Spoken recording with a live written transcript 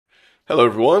Hello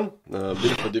everyone, a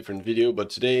bit of a different video, but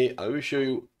today I will show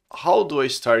you how do I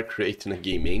start creating a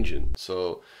game engine.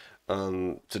 So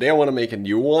today I want to make a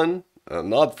new one,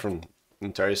 not from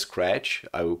entire scratch.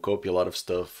 I will copy a lot of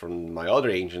stuff from my other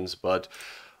engines, but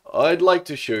I'd like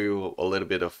to show you a little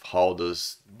bit of how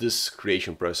does this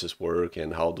creation process work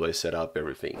and how do I set up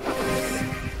everything.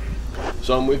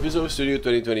 So I'm with Visual Studio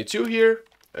 2022 here.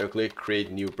 I'll click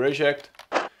create new project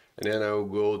and then I'll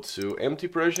go to empty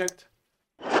project.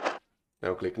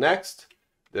 Now click next,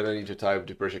 then I need to type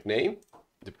the project name.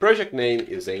 The project name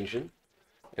is engine,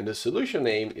 and the solution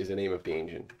name is the name of the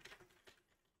engine.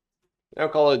 I'll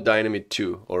call it Dynamite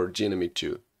 2 or Dynamite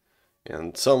 2.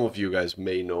 And some of you guys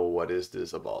may know what is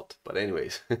this about, but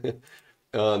anyways.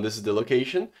 This is the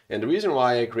location, and the reason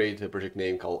why I create a project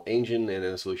name called engine and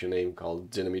a solution name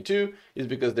called Dynamite 2 is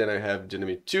because then I have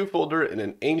Dynamite 2 folder and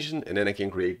an engine, and then I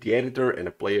can create the editor and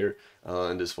a player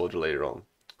in this folder later on.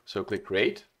 So click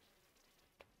create.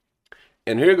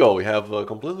 And here you go, we have a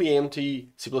completely empty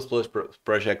C++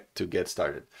 project to get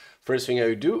started. First thing I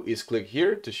would do is click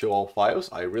here to show all files.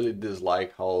 I really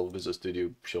dislike how Visual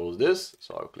Studio shows this,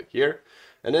 so I'll click here.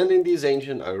 And then in this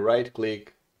engine, I'll right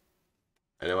click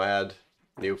and I'll add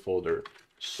new folder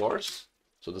source.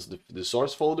 So this is the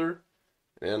source folder.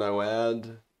 And I'll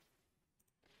add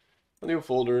a new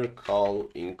folder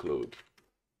called include.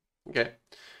 Okay.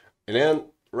 And then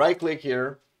right click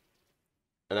here.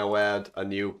 And I'll add a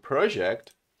new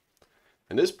project,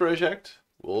 and this project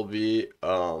will be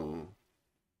an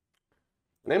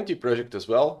empty project as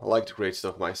well. I like to create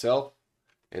stuff myself,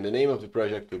 and the name of the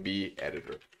project will be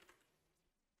editor.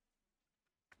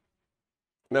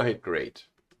 Now hit create.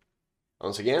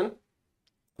 Once again,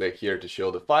 click here to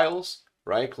show the files,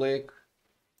 right click,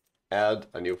 add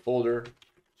a new folder,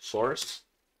 source,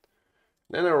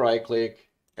 then I right click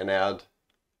and add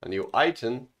a new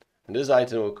item. And this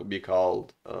item will be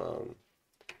called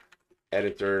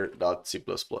editor.c++.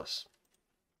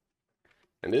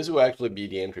 And this will actually be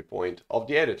the entry point of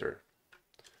the editor.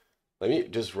 Let me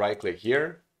just right click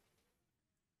here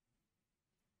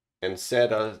and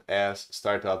set as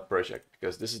startup project,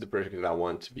 because this is the project that I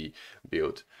want to be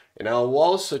built. And I'll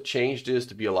also change this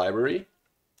to be a library.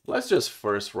 Let's just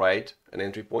first write an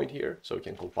entry point here so we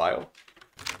can compile.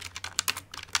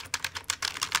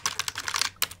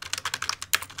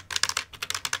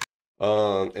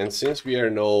 And since we are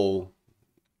no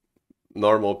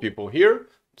normal people here,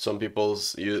 some people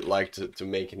like to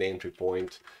make an entry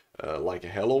point like a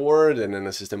hello world and then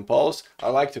a system pulse. I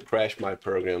like to crash my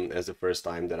program as the first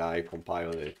time that I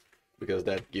compile it, because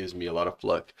that gives me a lot of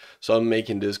luck. So I'm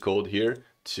making this code here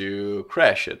to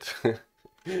crash it.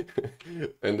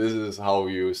 And this is how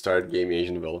you start game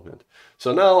engine development.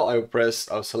 So now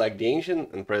I'll select the engine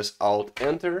and press Alt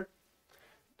Enter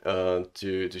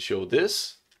to show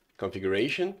this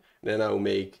configuration. Then I'll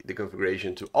make the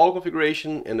configuration to all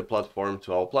configuration and the platform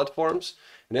to all platforms.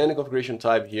 And then the configuration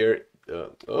type here,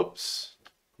 oops,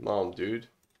 come on, dude.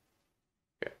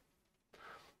 Okay.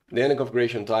 Then the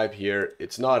configuration type here,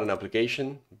 it's not an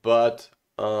application, but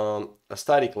a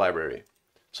static library.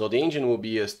 So the engine will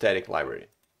be a static library.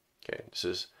 Okay, this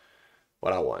is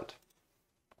what I want.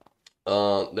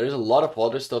 There's a lot of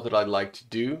other stuff that I'd like to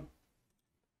do.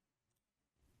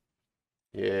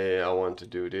 Yeah, I want to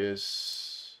do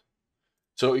this.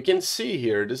 So you can see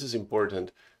here, this is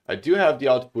important. I do have the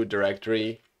output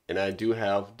directory and I do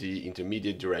have the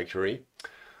intermediate directory.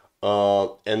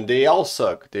 And they all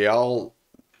suck. They all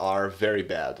are very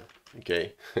bad.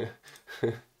 Okay.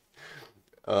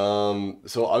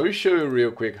 So I will show you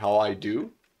real quick how I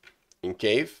do in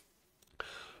Cave.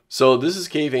 So this is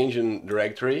Cave engine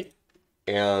directory,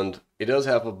 and it does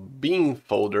have a bin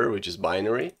folder, which is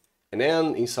binary. And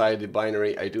then inside the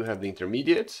binary, I do have the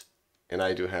intermediate, and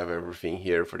I do have everything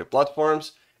here for the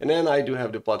platforms. And then I do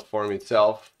have the platform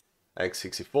itself,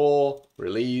 x64,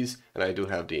 release, and I do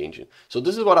have the engine. So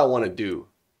this is what I want to do.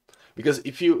 Because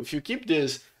if you keep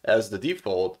this as the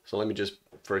default, so let me just,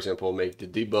 for example, make the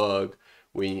debug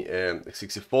with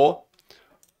x64.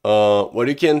 What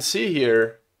you can see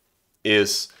here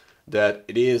is that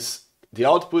it is the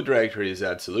output directory is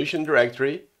at solution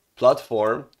directory,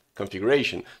 platform,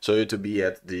 configuration. So it will be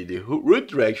at the root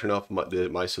direction of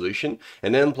my solution,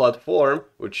 and then platform,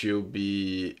 which will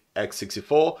be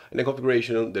x64, and the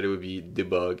configuration that it will be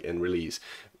debug and release.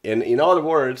 And in other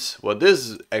words, what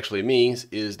this actually means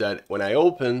is that when I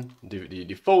open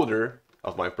the folder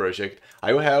of my project,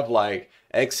 I will have like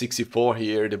x64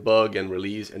 here, debug and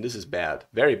release, and this is bad,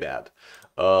 very bad.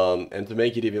 And to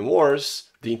make it even worse,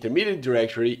 the intermediate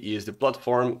directory is the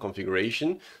platform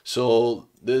configuration. So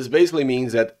this basically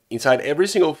means that inside every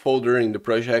single folder in the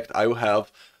project, I will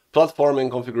have platform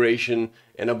and configuration,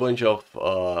 and a bunch of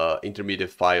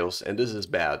intermediate files, and this is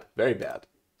bad, very bad.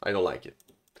 I don't like it.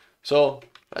 So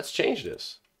let's change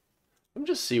this. Let me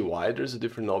just see why there's a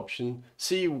different option.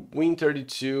 See,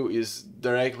 Win32 is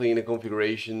directly in the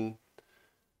configuration.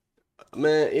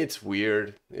 Man, it's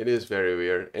weird. It is very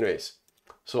weird. Anyways,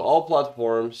 so all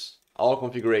platforms, all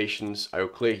configurations, I will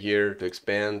click here to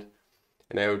expand,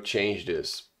 and I will change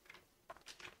this.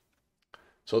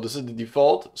 So this is the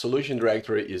default solution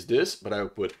directory is this, but I will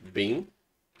put bin,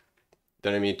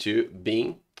 dynamic2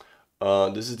 bin.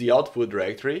 This is the output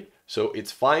directory, so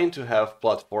it's fine to have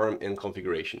platform and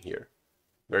configuration here.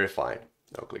 Very fine.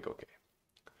 I'll click OK.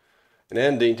 And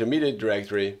then the intermediate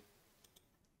directory,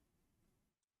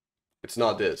 it's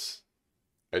not this.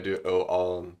 I do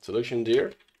solution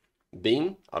dir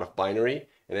bin out of binary,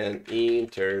 and then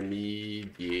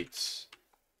intermediates,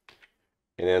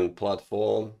 and then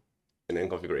platform, and then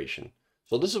configuration.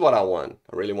 So this is what I want.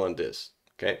 I really want this.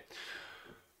 Okay.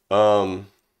 And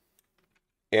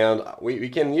we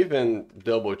can even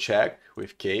double check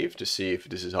with Cave to see if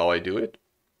this is how I do it.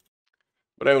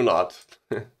 But I will not.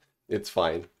 It's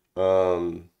fine.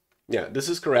 Yeah, this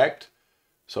is correct.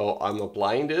 So I'm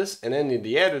applying this, and then in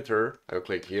the editor, I'll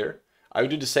click here. I'll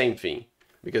do the same thing,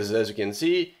 because as you can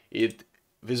see,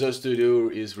 Visual Studio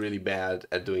is really bad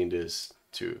at doing this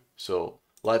too. So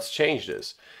let's change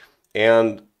this.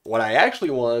 And what I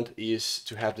actually want is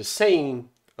to have the same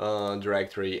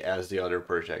directory as the other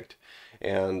project.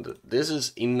 And this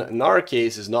is, in our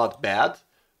case, is not bad,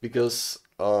 because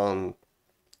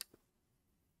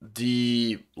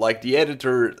the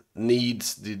editor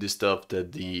needs the stuff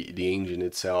that the engine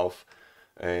itself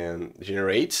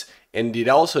generates, and it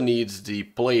also needs the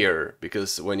player,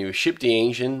 because when you ship the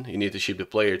engine, you need to ship the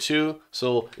player too.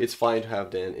 So it's fine to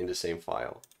have them in the same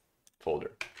file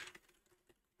folder.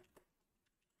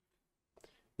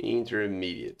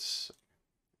 Intermediates,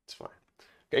 it's fine.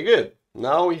 Okay, good.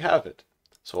 Now we have it.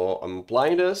 So I'm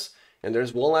applying this, and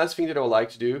there's one last thing that I would like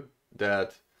to do,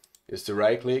 that is to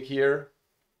right click here,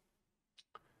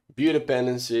 view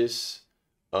dependencies,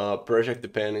 project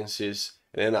dependencies,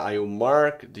 and then I will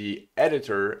mark the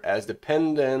editor as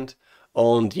dependent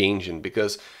on the engine,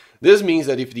 because this means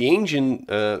that if the engine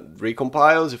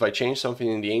recompiles, if I change something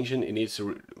in the engine, it needs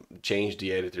to change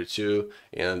the editor too,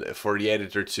 and for the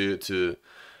editor to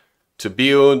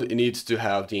build, it needs to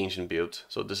have the engine built.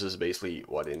 So this is basically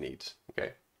what it needs.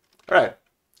 Okay. All right.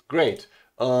 Great.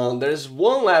 There's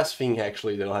one last thing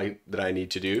actually that I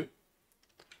need to do.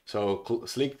 So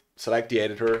select the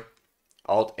editor,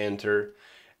 Alt Enter,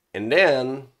 and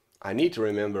then I need to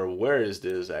remember where is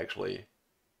this actually,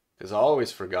 because I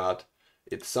always forgot.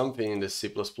 It's something in the C++.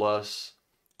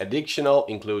 Additional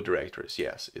include directories.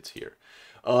 Yes, it's here.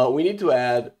 We need to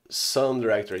add some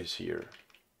directories here.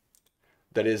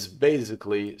 That is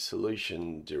basically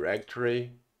solution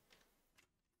directory.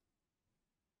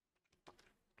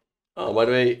 Oh, by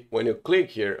the way, when you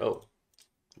click here, oh,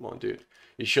 come on, dude,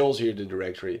 it shows here the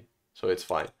directory, so it's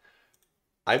fine.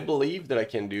 I believe that I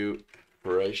can do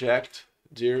project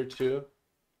dir too.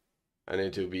 I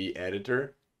need to be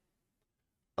editor.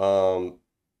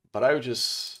 But I would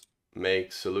just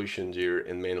make solution dir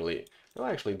and manually. I'll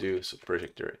actually do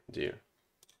project dir.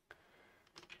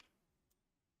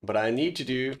 But I need to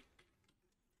do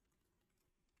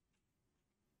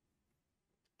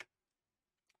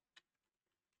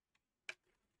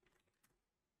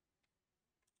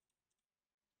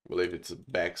I believe it's a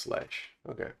backslash.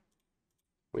 Okay.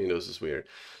 Windows is weird.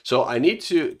 So I need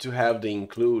to have the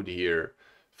include here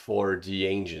for the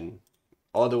engine.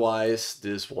 Otherwise,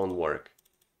 this won't work.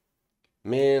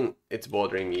 Man, it's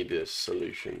bothering me, this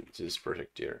solution, this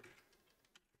project here.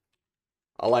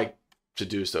 I like to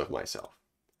do stuff myself.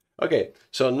 Okay,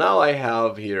 so now I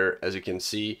have here, as you can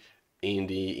see, in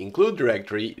the include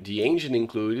directory, the engine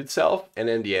include itself, and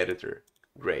then the editor.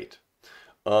 Great.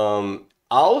 I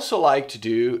also like to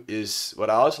do is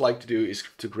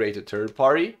to create a third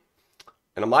party,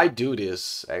 and I might do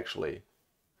this actually. I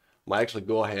might actually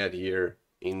go ahead here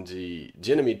in the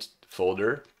Dynamite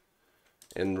folder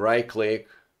and right click,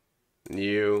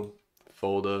 new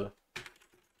folder,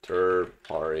 third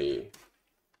party,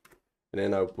 and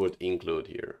then I'll put include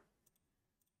here.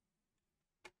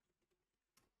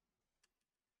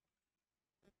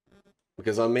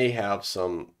 Because I may have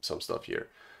some stuff here.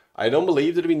 I don't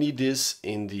believe that we need this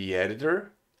in the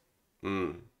editor.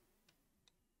 But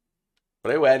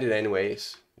I will add it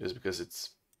anyways, just because it's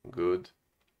good.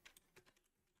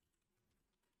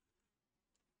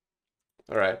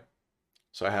 Alright,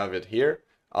 so I have it here.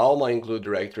 All my include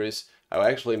directories. I'll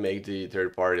actually make the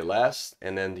third party last,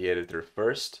 and then the editor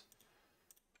first.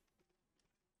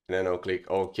 And then I'll click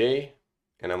OK.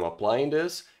 and I'm applying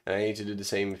this, and I need to do the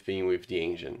same thing with the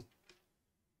engine.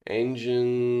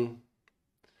 Engine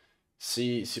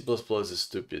C++ is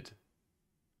stupid.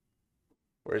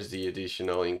 Where's the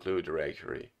additional include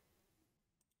directory?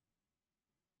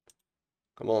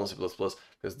 Come on, C++, because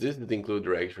this is the include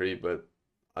directory, but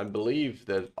I believe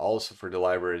that also for the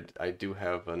library, I do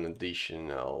have an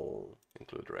additional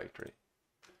include directory.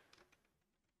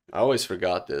 I always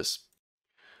forgot this.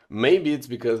 Maybe it's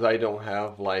because I don't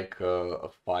have like a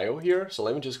file here. So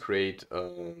let me just create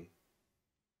a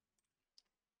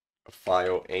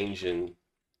file engine.h,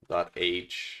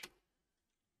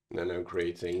 and then I'll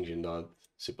create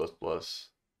engine.c++.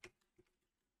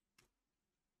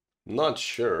 Not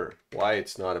sure why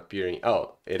it's not appearing.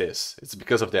 Oh, it is. It's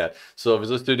because of that. So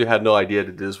Visual Studio had no idea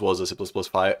that this was a C++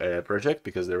 file, project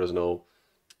because there was no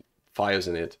files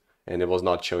in it, and it was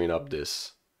not showing up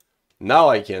this. Now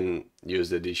I can use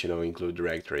the additional include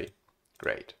directory.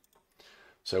 Great.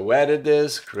 So we added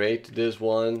this, create this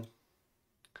one.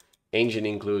 Engine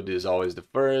include is always the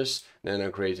first. Then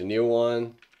I'll create a new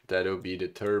one. That'll be the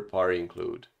third party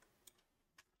include.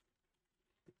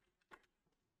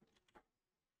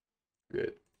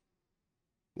 Good.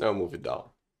 Now move it down.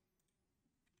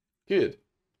 Good.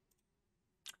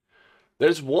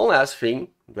 There's one last thing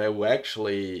that we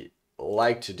actually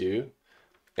like to do.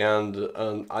 And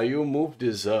I will move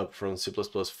this up from C++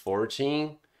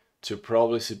 14 to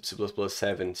probably C++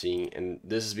 17. And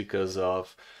this is because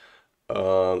of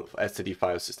STD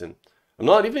file system. I'm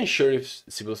not even sure if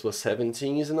C++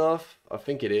 17 is enough. I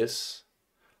think it is.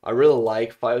 I really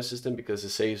like file system because it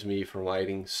saves me from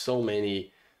writing so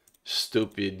many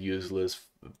stupid, useless,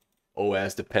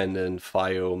 OS dependent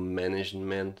file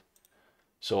management.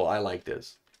 So I like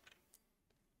this.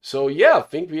 So yeah, I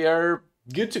think we are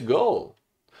good to go.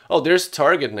 Oh, there's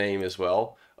target name as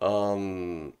well.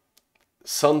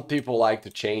 Some people like to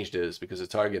change this because the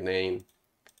target name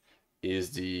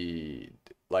is the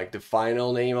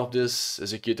final name of this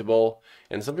executable,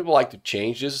 and some people like to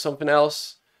change this to something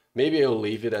else. Maybe I'll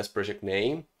leave it as project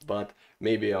name, but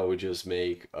maybe I would just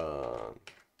make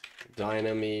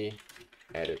dynamic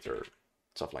editor,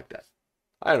 stuff like that.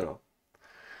 I don't know.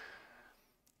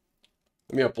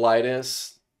 Let me apply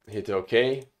this, hit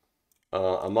OK.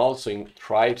 I'm also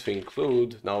try to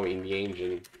include now in the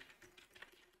engine,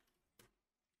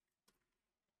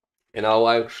 and I'll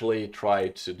actually try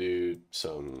to do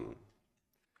some.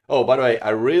 Oh, by the way, I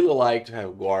really like to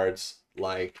have guards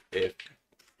like if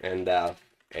and def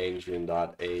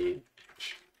engine.h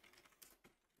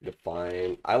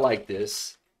define. I like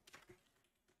this.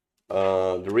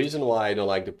 The reason why I don't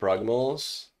like the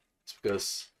progmals is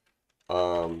because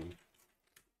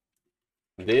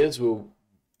this will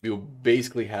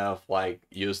basically have like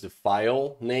use the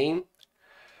file name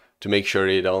to make sure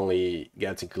it only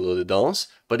gets included once.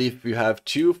 But if you have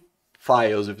two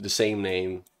files with the same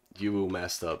name, you will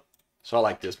mess up. So I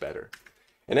like this better.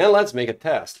 And then let's make a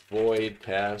test. Void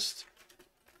test.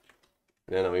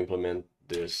 And then I'll implement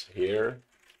this here.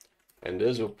 And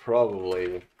this will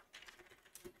probably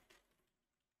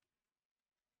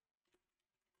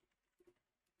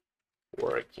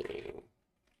working.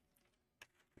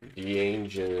 The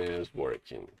engine is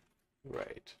working.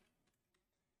 Right.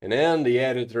 And then the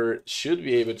editor should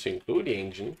be able to include the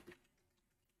engine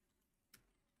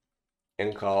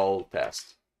and call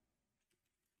test.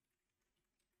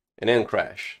 And then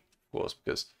crash, of course,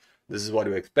 because this is what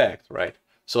you expect, right?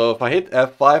 So if I hit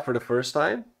F5 for the first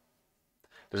time,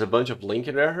 there's a bunch of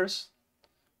linking errors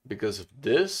because of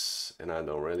this, and I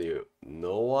don't really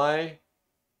know why.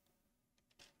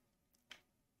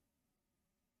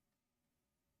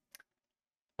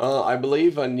 I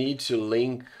believe I need to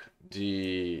link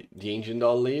the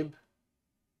engine.lib,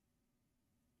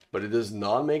 but it does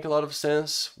not make a lot of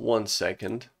sense. 1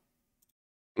 second.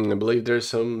 I believe there's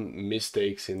some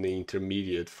mistakes in the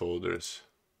intermediate folders.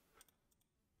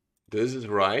 This is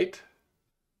right.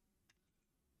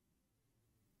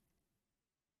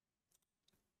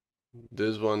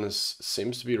 This one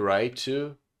seems to be right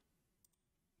too,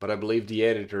 but I believe the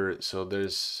editor, so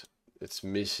it's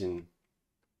missing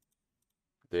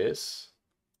this.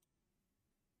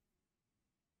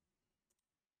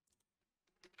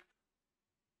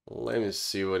 Let me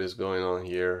see what is going on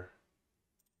here.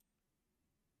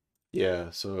 Yeah,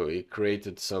 so it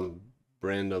created some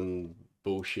random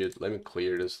bullshit. Let me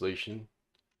clear the solution.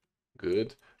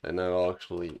 Good. And I'll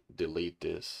actually delete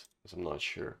this because I'm not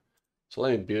sure. So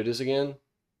let me build this again.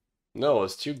 No, I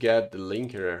still get the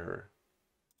linker error.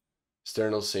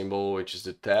 External symbol, which is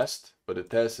the test, but the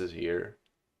test is here.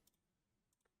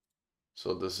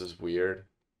 So this is weird.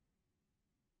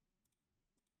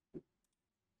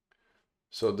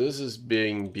 So this is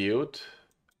being built.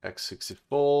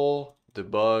 Executable,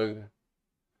 debug.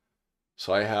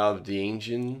 So I have the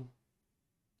engine.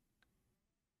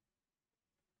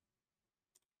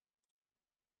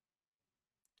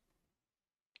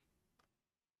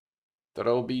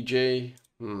 .obj.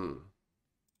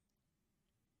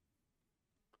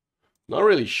 Not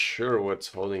really sure what's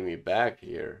holding me back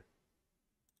here.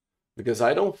 Because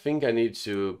I don't think I need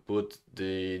to put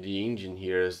the engine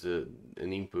here as an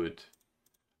input.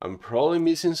 I'm probably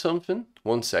missing something.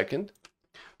 1 second.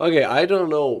 Okay, I don't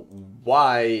know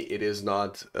why it is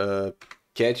not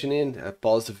catching it. I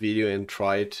paused the video and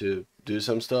tried to do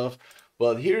some stuff.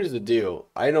 But here's the deal.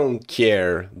 I don't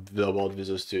care about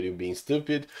Visual Studio being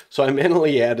stupid. So I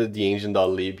manually added the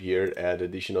engine.lib here, add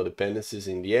additional dependencies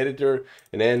in the editor.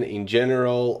 And then in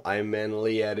general, I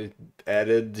manually added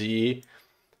the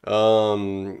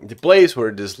place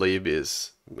where this lib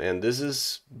is. And this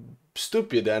is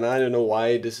stupid, and I don't know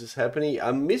why this is happening.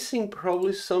 I'm missing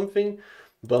probably something,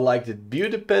 but like the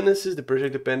build dependencies, the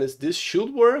project dependencies, this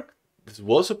should work. This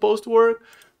was supposed to work,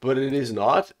 but it is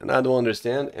not, and I don't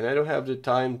understand, and I don't have the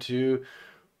time to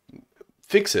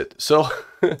fix it. So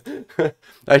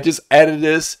I just added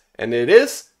this, and it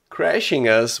is crashing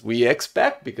as we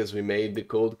expect because we made the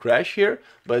code crash here.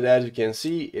 But as you can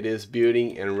see, it is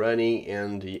building and running,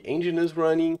 and the engine is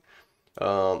running.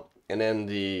 And then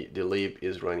the lib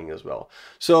is running as well.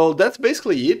 So that's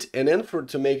basically it. And then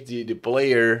to make the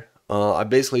player, I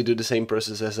basically do the same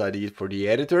process as I did for the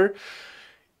editor.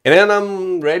 And then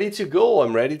I'm ready to go.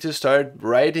 I'm ready to start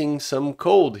writing some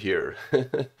code here.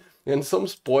 And some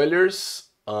spoilers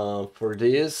for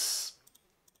this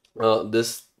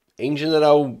engine that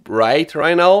I'll write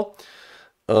right now.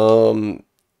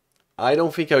 I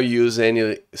don't think I'll use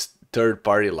any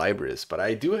third-party libraries, but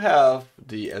I do have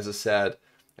as I said,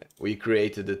 we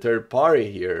created the third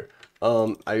party here.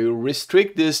 I will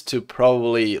restrict this to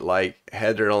probably like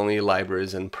header only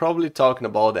libraries and probably talking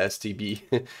about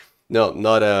STB. No,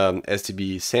 not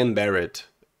STB, Sam Barrett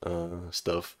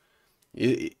stuff.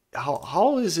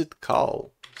 How is it called?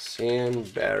 Sam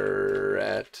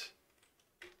Barrett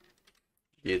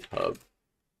GitHub.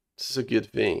 This is a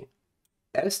good thing.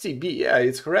 STB, yeah,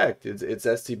 it's correct. It's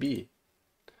STB.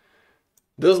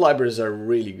 Those libraries are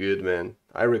really good, man.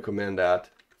 I recommend that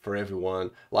for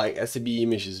everyone. Like STB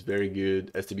image is very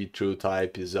good. STB true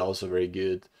type is also very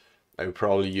good. I would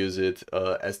probably use it.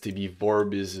 STB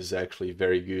Vorbis is actually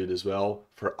very good as well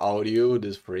for audio.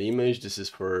 This is for image. This is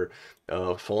for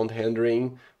font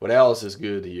rendering. What else is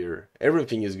good here?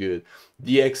 Everything is good.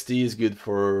 DXT is good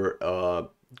for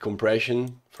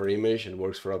compression for image. It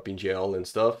works for OpenGL and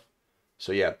stuff.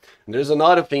 So yeah, and there's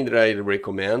another thing that I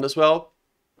recommend as well,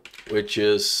 which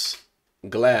is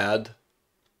Glad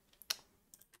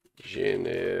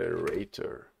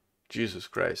generator. Jesus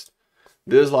Christ.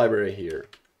 This library here.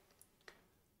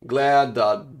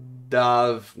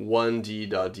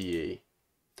 glad.dav1d.da.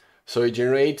 So it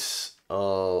generates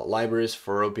libraries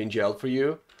for OpenGL for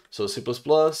you. So C++,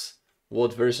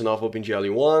 what version of OpenGL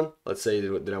you want. Let's say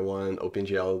that I want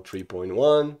OpenGL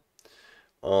 3.1.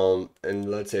 And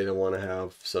let's say I want to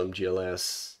have some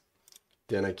GLS.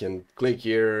 Then I can click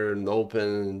here and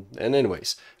open, and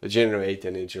anyways, generate,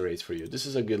 and it generates for you. This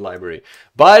is a good library.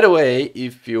 By the way,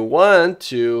 if you want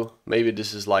to, maybe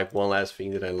this is like one last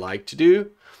thing that I like to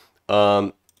do.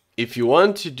 If you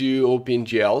want to do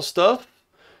OpenGL stuff,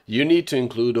 you need to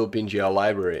include OpenGL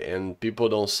library, and people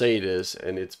don't say this,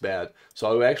 and it's bad. So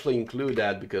I will actually include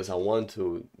that because I want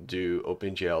to do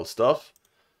OpenGL stuff.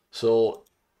 So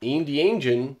in the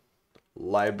engine,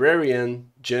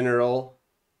 librarian general.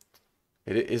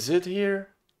 Is it here?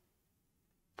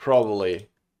 Probably.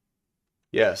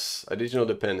 Yes, additional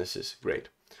dependencies. Great.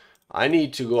 I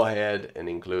need to go ahead and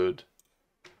include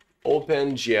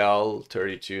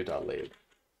OpenGL32.lib.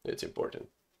 It's important.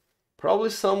 Probably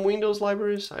some Windows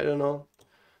libraries, I don't know.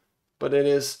 But it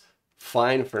is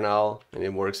fine for now, and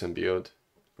it works in build.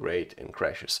 Great, and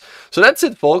crashes. So that's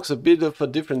it, folks. A bit of a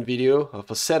different video, of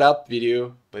a setup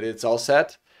video, but it's all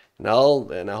set.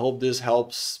 And I hope this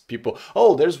helps people.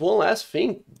 Oh, there's one last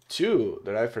thing too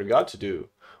that I forgot to do.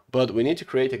 But we need to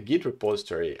create a Git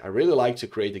repository. I really like to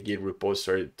create a Git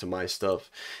repository to my stuff.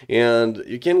 And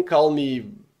you can call me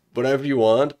whatever you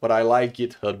want, but I like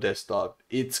GitHub Desktop.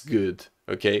 It's good,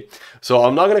 okay? So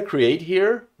I'm not gonna create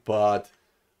here, but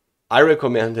I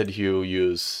recommend that you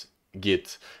use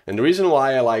Git. And the reason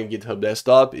why I like GitHub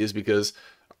Desktop is because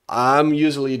I'm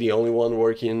usually the only one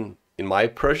working in my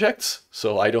projects,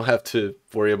 so I don't have to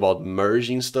worry about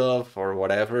merging stuff or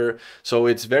whatever. So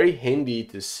it's very handy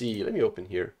to see. Let me open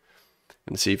here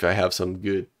and see if I have some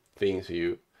good things for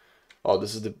you. Oh,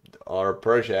 this is our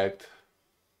project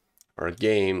our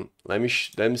game. Let me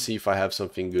see if I have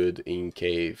something good in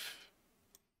cave.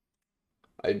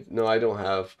 No, I don't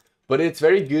have. But it's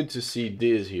very good to see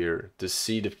this here, to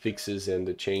see the fixes and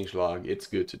the changelog. It's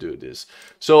good to do this.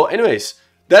 So anyways,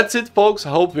 that's it folks. I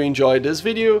hope you enjoyed this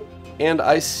video and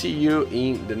I see you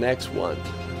in the next one.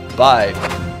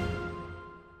 Bye.